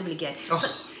innmari. Ja, det blir gøy.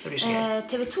 Det blir så gøy.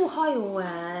 TV 2 har jo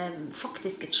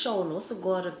faktisk et show nå som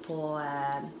går på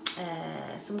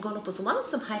sommeren,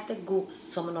 som heter God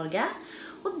Sommer Norge.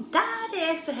 Og der er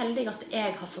jeg så heldig at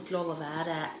jeg har fått lov å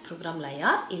være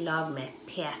programleder i lag med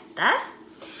Peter.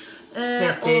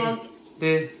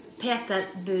 Peter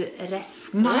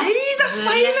Buresco. Nei, det er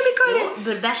feil, eller Kari?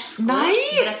 Buresco. Nei!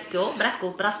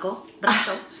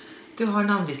 Brasco. Du har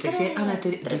navndysleksi. Han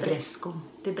heter Bubresco.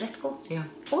 Bubresco? Ja.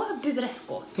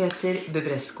 Bubresco. Peter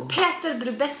Bubresco. Peter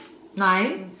Bubresco.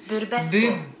 Nei. Burbesco.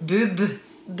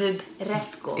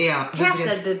 Bubresco. Ja,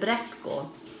 Peter Bubresco.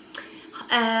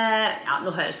 Ja,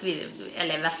 nå høres vi,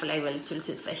 eller i hvert fall jeg veldig tullet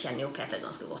ut, for jeg kjenner jo Peter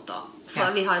ganske godt da.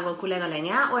 For vi har jo vært kollegaer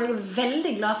lenge, og jeg er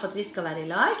veldig glad for at vi skal være i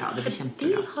lag. Ja, det blir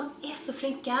kjempebra. Fordi han er så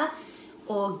flinke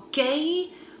og gøy,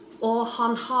 og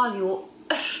han har jo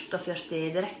 48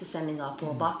 direktesendinger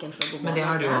på Baken fra God Morgen. Men det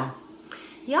har du også.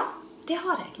 Ja, det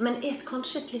har jeg, men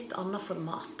kanskje et litt annet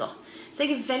format da. Så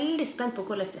jeg er veldig spent på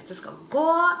hvordan dette skal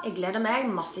gå. Jeg gleder meg,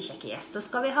 masse kjekke gjester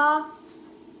skal vi ha.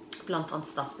 Blant annet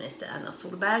statsminister Erna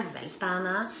Solberg, veldig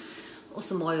spennende. Og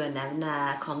så må jeg nevne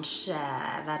kanskje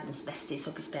verdens beste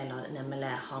ishockeyspiller,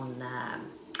 nemlig han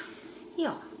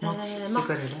Mats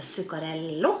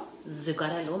Zuccarello.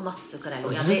 Mats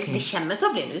Zuccarello. Ja, det kommer til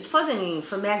å bli en utfordring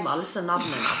for meg med alle disse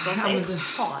navnene. Altså, for jeg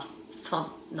har sånn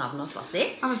navnefasi.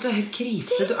 Ja, men det er helt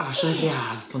krise. Du er så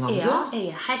ræv på navnet. Ja, jeg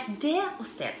er helt det og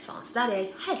stedsans. Der er jeg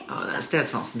helt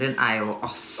stedsansen din er jo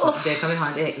det kan vi ha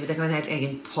en helt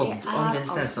egen podd om den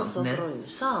stedsansen din.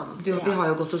 Vi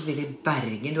har jo gått oss vill i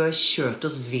Bergen. Du har jo kjørt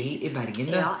oss vill i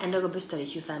Bergen. Ja, enda har byttet i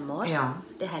 25 år. Ja.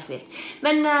 Det er helt vilt.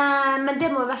 Men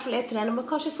det må i hvert fall jeg trene. Men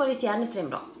kanskje få litt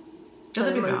hjernetrim da. Ja,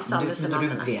 det blir bra. Men når du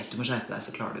vet du må skjerpe deg,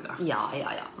 så klarer du det. Ja,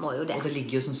 må jo det. Og det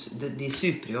ligger jo sånn, de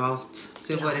super jo alt.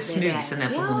 Så du bare smulser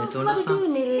ned på monitoren. Ja, så var det du,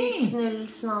 Nils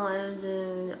Nullsnad.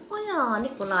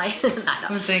 Nikolai. Neida,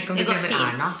 det går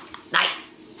fint. Nei,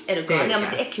 er du gal? Ja,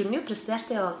 men jeg kunne jo prestert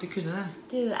det også. Du kunne det.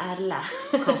 Du, Erle.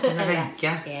 Kalte henne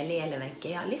Wenche. Eli eller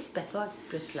Wenche. Ja, Lisbeth var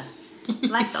plutselig.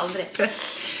 Vet aldri.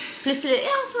 Plutselig,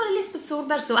 så var det Lisbeth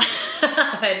Solberg som jeg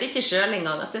hørte ikke selv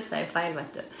engang at det sier feil,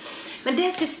 vet du. Men det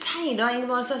jeg skal si da,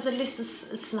 Ingeborg, så har jeg lyst til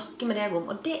å snakke med deg om,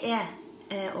 og det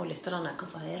og lytterne kan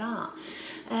få høre,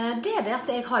 det er det at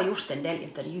jeg har gjort en del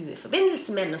intervju i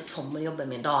forbindelse med denne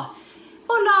sommerjobben min da.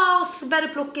 Og la oss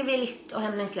bare plukke vilt og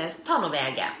hemningsløst, ta noe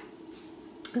VG.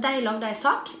 De lagde en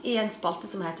sak i en spalte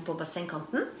som heter På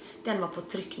bassengkanten. Den var på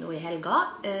trykk nå i helga.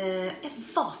 Jeg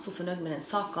var så fornøyd med den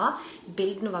saken.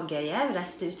 Bildene var gøye. Vi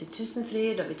reiste ut i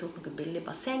Tusenfryd, og vi tok noen bilder i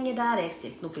bassenget der. Jeg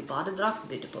stilte den opp i badedrakt,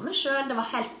 bydde på meg selv. Det var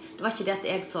ikke det at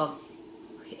jeg så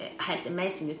helt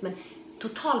amazing ut, men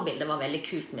totalbildet var veldig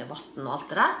kult med vatten og alt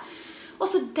det der. Og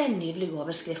så den nydelige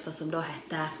overskriften som da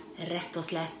heter rett og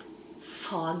slett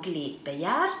faglig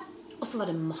begjær. Og så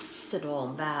var det masse da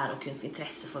om vær og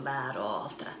kunstinteresse for vær og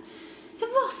alt det der. Så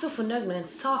jeg var så fornøyd med den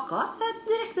saken. Jeg er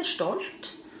direkte stolt.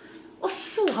 Og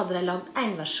så hadde de laget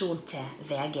en versjon til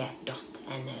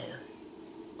vg.no.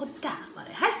 Og der var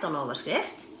det helt annen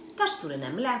overskrift. Der stod det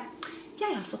nemlig: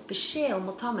 jeg har fått beskjed om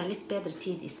å ta meg litt bedre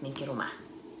tid i sminkerommet.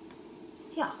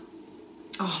 Ja.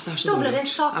 Det så da ble den dårlig.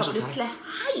 saken Så plutselig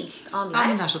helt annerledes. Ja,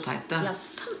 men det så teit, det. Ja,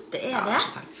 sant det Ja, det.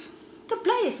 så teit. Da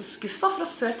ble jeg så skuffet, for da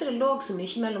følte det lå så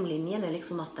mye mellom linjene,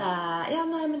 liksom at ja,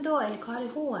 nei, men da, eller Kari,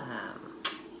 hun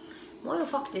må jo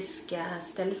faktisk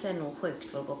stelle seg noe sjukt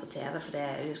for å gå på TV, for det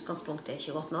utgangspunktet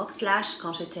ikke godt nok. /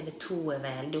 kanskje TV2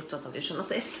 veldig opptatt av uskjønn.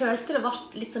 Altså, jeg følte det var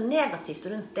litt så negativt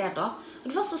rundt det da. Og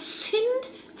det var så synd,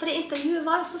 for det intervjuet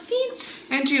var jo så fint.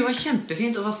 Intervjuet var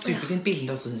kjempefint, og det var superfint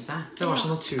bilde også, synes jeg. Det var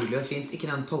så naturlig og fint. Ikke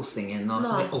den posingen,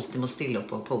 så vi alltid må stille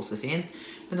opp og pose fint.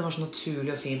 Men det var så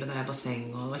naturlig og fint med det her basseng,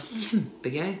 og det var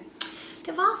kjempegøy.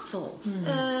 Det var så.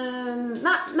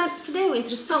 Nei, men så det er jo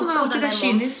interessant. Sånn er alltid, det er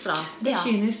kynisk. Det Ja. er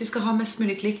kynisk. De skal ha mest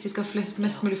mulig klikk, de skal ha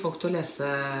mest mulig folk til å lese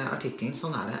artikkelen.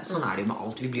 Sånn er det. Sånn er det jo med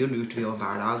alt. Vi blir jo lurt vi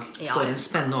hver dag. Ja, Står ja. en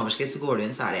spennende overskrift, så går du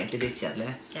inn, så er det egentlig litt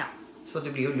kjedelig. Ja. Så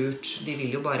du blir jo lurt. De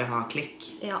vil jo bare ha klikk.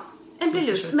 Ja. En blir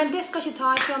lurt. Men det skal ikke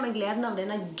ta ifra meg gleden av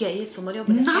denne gøye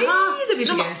sommerjobben. Nei, det blir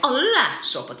så gøy. Så må alle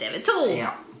se på TV2.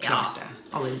 Ja, klart det.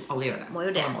 Alle gjør det. Må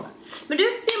jo det. Alle må det. Men du,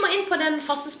 vi må inn på den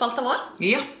faste spalta vår.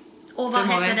 Ja. Og hva Det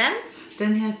må heter vi. den?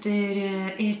 Den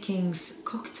heter Ekings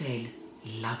Cocktail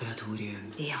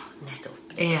Laboratorium. Ja, nettopp.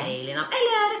 Det er deilig navn.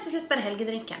 Eller rett og slett bare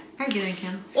helgedrinken.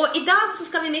 Helgedrinken. Og i dag så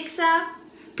skal vi mikse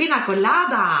Pina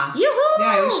colada! Juhu! Det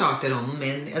er jo charterånden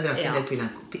min. Jeg drakk Ja. en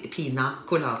del pina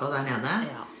colada der nede.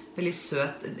 Ja. Veldig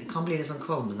søt. Det kan bli litt sånn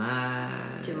kvalmende.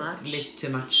 Too much. Litt too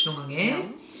much noen ganger.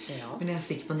 Ja. Men jeg er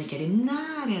sikker på at den ikke er i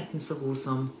nærheten så god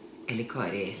som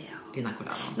Elikari pina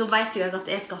colada. Nå vet jo jeg at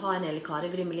jeg skal ha en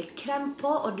Elikari-vri med litt krem på,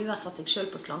 og du har satt deg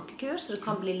selv på slankekur, så det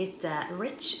kan bli litt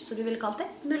rich, som du ville kalt det.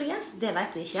 Muligens, det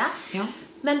vet vi ikke. Ja.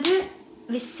 Men du,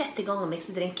 vi setter i gang å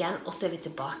mikse drinken, og så er vi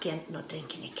tilbake igjen når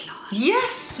drinken er klar.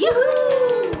 Yes!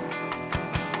 Juhu!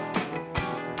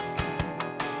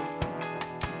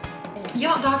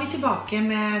 Ja, da er vi tilbake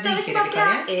med Da er vi drinker, tilbake.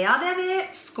 Elikari. Ja, det er vi.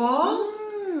 Skål!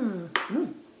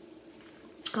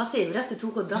 Hva sier vi at jeg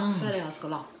tok og drakk før jeg har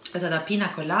skåla? Dette er pina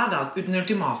colada, den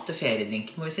ultimate feriedrink,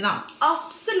 må vi si da.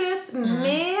 Absolutt,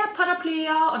 med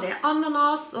paraplyer, og det er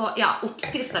ananas, og ja,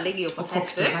 oppskriften ligger jo på Og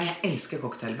Facebook. cocktailbær, jeg elsker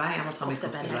cocktailbær. Jeg må ta med Det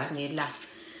er helt cocktailbær. nydelig.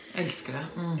 Elsker det.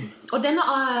 Og denne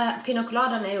pina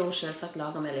coladen er jo selvsagt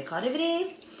laget med Elikari-vri.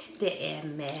 Det er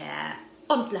med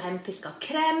ordentlig hjemmepisket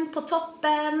krem på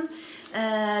toppen.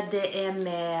 Det er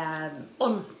med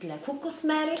ordentlig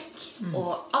kokosmelk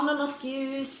og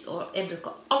ananasjus, og jeg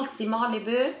bruker alltid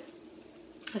Malibu.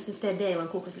 Jeg synes det er jo en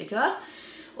kokoslikør.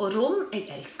 Og rom, jeg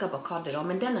elsker Bacardi da,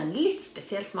 men den er en litt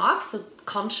spesiell smak, så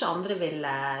kanskje andre vil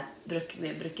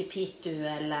bruke Pitu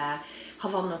eller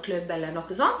Havana Club eller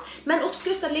noe sånt. Men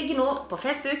oppskriften ligger nå på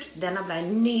Facebook. Denne ble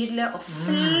nydelig og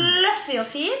fluffy og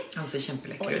fin. Den ser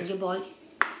kjempelekker Og ut. Ingeborg,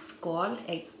 skål.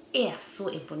 Jeg er så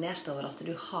imponert over at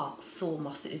du har så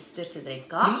masse utstyr til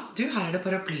drinker. Ja, du, her er det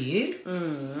paraplyer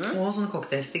og sånne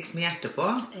cocktailsticks med hjerte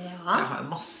på. Ja. Jeg har jo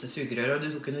masse sugerør, og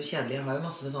du tok jo noe kjedelig. Jeg har jo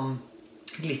masse sånn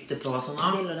glitter på og sånn. da.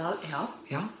 Dill og dal, ja.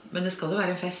 Ja, men det skal jo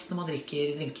være en fest når man drikker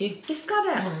drinker. Det skal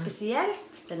det, og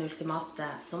spesielt den ultimate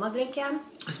sommerdrinken.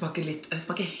 Jeg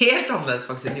smaker helt annerledes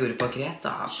faktisk enn den gjorde på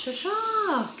Kreta.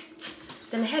 Sjøsjakt.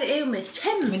 Denne her er jo med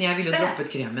kjempe. Men jeg ville jo droppet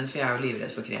kremen, for jeg er jo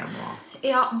livredd for krem.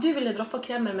 Ja, du ville droppe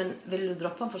kremen, men ville du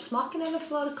droppe den for smaken eller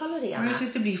for kaloriene? Og jeg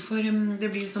synes det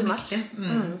blir så Too much. mektig.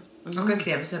 Akkurat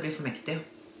kremen så det blir for mektig.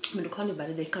 Men du kan jo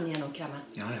bare drikke den gjennom kremen.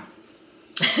 Ja.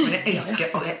 Men jeg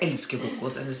elsker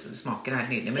kokos. Jeg synes smaken er helt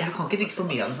nydelig. Men Ja, du kan ikke drikke for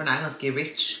mye av den, for den er ganske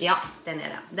rich. Ja, den er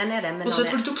det. Men Og så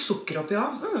for du tok sukker oppi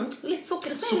også. litt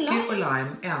sukker og Sukker og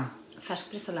lime, ja.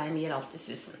 Ferskpress og lime gir alltid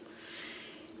susen.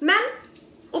 Men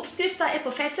oppskriften er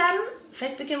på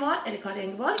Facebooken vår, eller Kari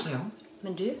Ingeborg. Ja.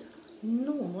 Men du,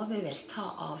 nå må vi vel ta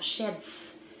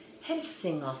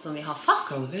avskjedshelsninger som vi har fast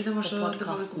Skal vi? Det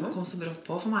podcasten. kom så brått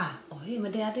på for meg. Oi,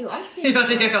 men det er det jo alltid. Ja,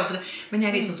 det gjør alltid det. Men jeg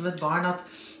er litt sånn som et barn, at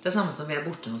det er samme som vi er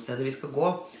borte noen steder vi skal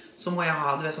gå. Så må jeg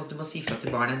ha, du vet sånn at du må si fra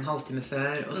til barnet en halvtime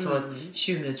før, og så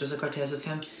 20 minutter, og så kvarter, så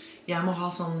 5. Jeg må ha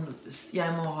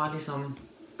liksom,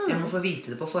 jeg må få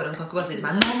vite det på forhånd. Kan ikke bare si til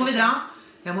meg, nå må vi dra.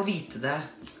 Jeg må vite det.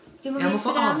 Du må Jeg må vite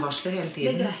få det. advarsler hele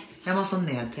tiden. Det er greit. Jeg må ha sånn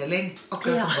nedtelling,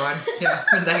 akkurat Ja. som barn. Ja,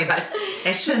 men det er greit.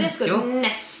 Jeg Så det skjønte skal jo. du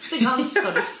neste gang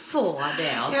skal du få det,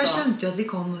 altså. Jeg skjønte jo at vi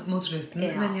kom mot slutten,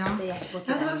 Ja, men ja. det gikk godt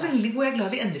i Ja, det var den, da. veldig god. Jeg er glad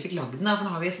vi endelig fikk lagd den, da, for nå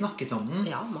har vi snakket om den.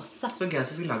 Ja, masse. Så gøy at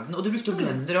vi fikk lagd den. Og du brukte jo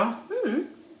blender også.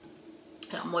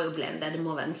 Ja, må jo blende. Det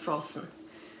må være en frozen.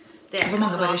 Det For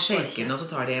mange bare går shaker ikke. den, og så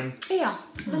tar de... Ja,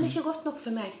 men det er ikke godt nok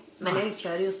for meg. Men jeg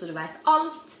kjører jo, så du vet,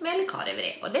 alt med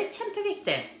Elikari-vri. Og det er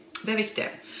kjempeviktig. Det er viktig.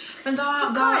 Men da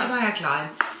er jeg klar.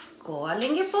 Skål,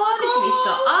 Ingeborg. Vi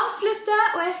skal avslutte,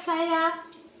 og jeg sier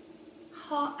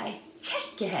ha ei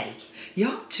kjekke helg.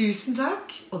 Ja, tusen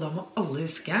takk. Og da må alle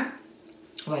huske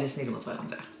å være snille mot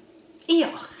hverandre.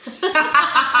 Ja.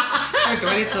 Det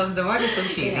var litt sånn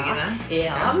feeling i den.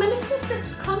 Ja, men jeg synes at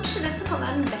kanskje dette kan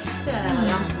være den beste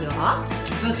varianten du har.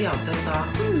 For at Jante sa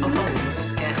at alle må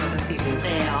huske at den sier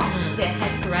det. Ja, det er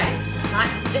helt korrekt. Nei,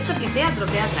 dette blir bedre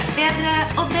og bedre. Bedre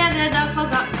og bedre dag for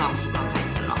gang. Gang for gang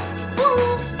heter det da.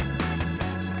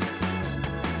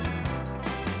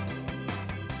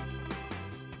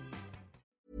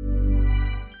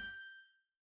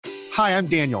 Hi, I'm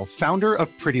Daniel, founder of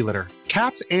Pretty Litter.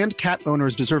 Cats and cat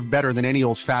owners deserve better than any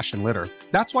old-fashioned litter.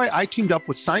 That's why I teamed up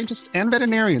with scientists and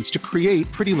veterinarians to create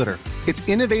Pretty Litter. Its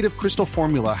innovative crystal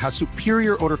formula has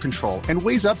superior odor control and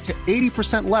weighs up to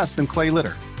 80% less than clay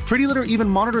litter. Pretty Litter even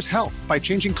monitors health by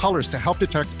changing colors to help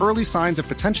detect early signs of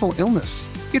potential illness.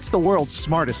 It's the world's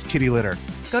smartest kitty litter.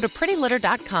 Go to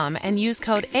prettylitter.com and use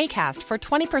code ACAST for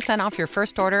 20% off your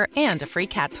first order and a free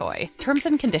cat toy. Terms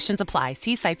and conditions apply.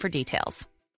 See site for details.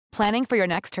 Planning for your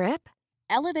next trip?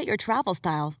 Elevate your travel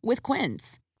style with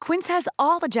Quince. Quince has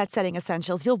all the jet-setting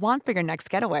essentials you'll want for your next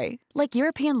getaway, like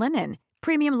European linen,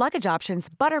 premium luggage options,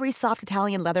 buttery soft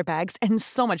Italian leather bags, and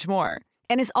so much more.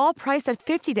 And is all priced at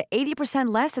 50 to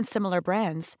 80% less than similar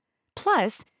brands.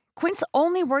 Plus, Quince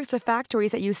only works with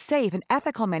factories that use safe and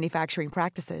ethical manufacturing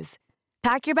practices.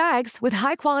 Pack your bags with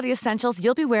high-quality essentials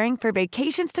you'll be wearing for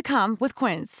vacations to come with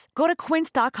Quince. Go to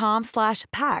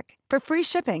quince.com/pack for free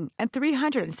shipping and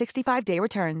 365-day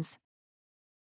returns.